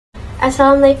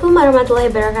Assalamualaikum warahmatullahi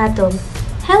wabarakatuh.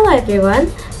 Hello everyone,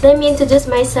 let me introduce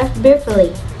myself briefly.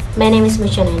 My name is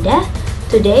Musyanadah.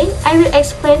 Today, I will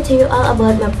explain to you all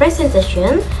about my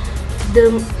presentation,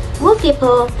 the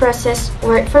multiple process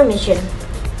word formation.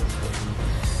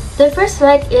 The first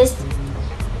slide is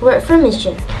word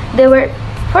formation. The word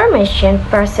formation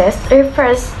process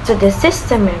refers to the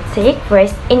systematic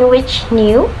ways in which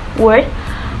new words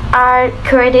are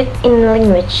created in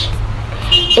language.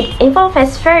 It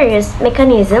involves various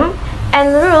mechanisms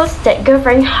and rules that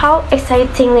govern how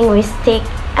exciting linguistic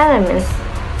elements,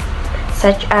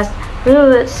 such as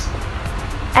roots,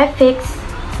 affix,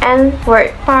 and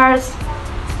word parts,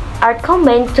 are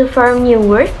combined to form new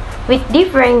words with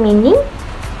different meaning,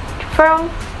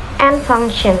 form, and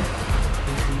function.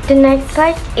 The next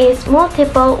slide is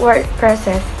multiple word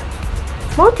process.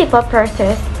 Multiple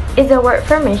process is a word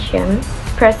formation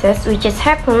process which is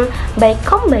happen by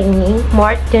combining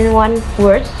more than one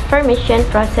word formation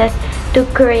process to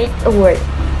create a word.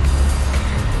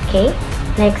 Okay,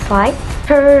 next slide.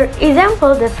 For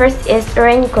example, the first is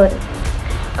raincoat.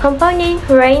 Combining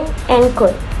rain and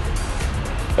coat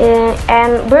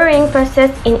and brewing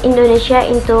process in Indonesia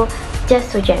into jas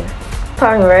hujan.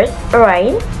 Word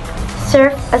rain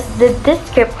serves as the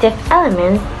descriptive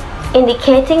element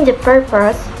indicating the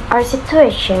purpose or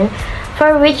situation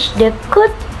for which the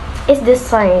coat is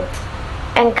designed,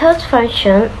 and coat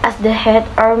function as the head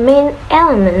or main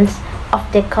elements of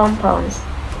the compounds.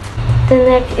 The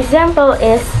next example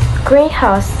is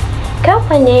greenhouse.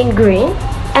 Combining green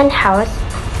and house.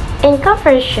 In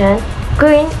conversion,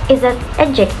 green is an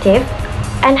adjective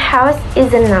and house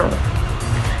is a noun.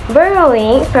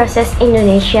 Borrowing process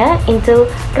Indonesia into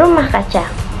rumah kaca.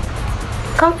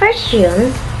 Conversion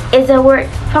is a word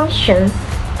function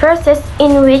process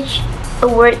in which a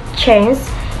word changes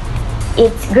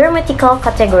its grammatical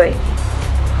category.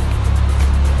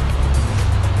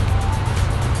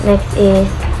 Next is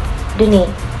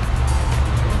donate.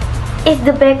 Is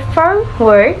the back form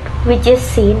word which is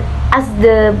seen as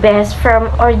the best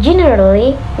form or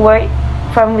generally word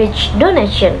from which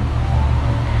donation.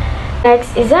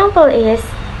 Next example is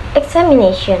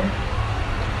examination.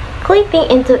 Clipping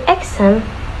into exam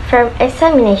from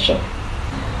examination.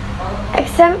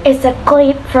 Exam is a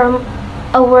clip from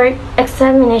a word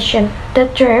examination. The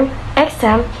term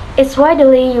exam is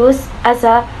widely used as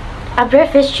an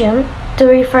abbreviation to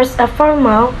refer a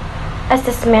formal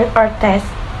assessment or test.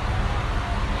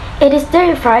 It is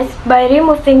derived by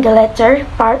removing the latter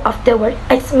part of the word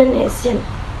examination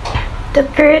to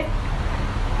create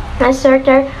a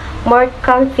shorter, more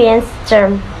convenient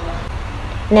term.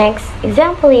 Next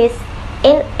example is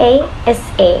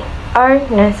NASA or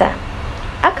NASA.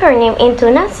 Acronym into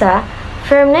NASA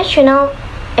from National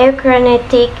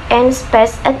Aeronautic and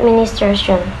Space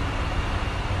Administration.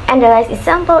 And the last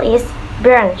example is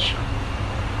brunch.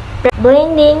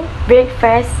 Blending,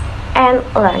 breakfast, and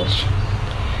lunch.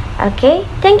 Okay,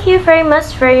 thank you very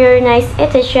much for your nice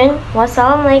attention.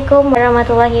 Wassalamualaikum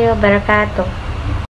warahmatullahi wabarakatuh.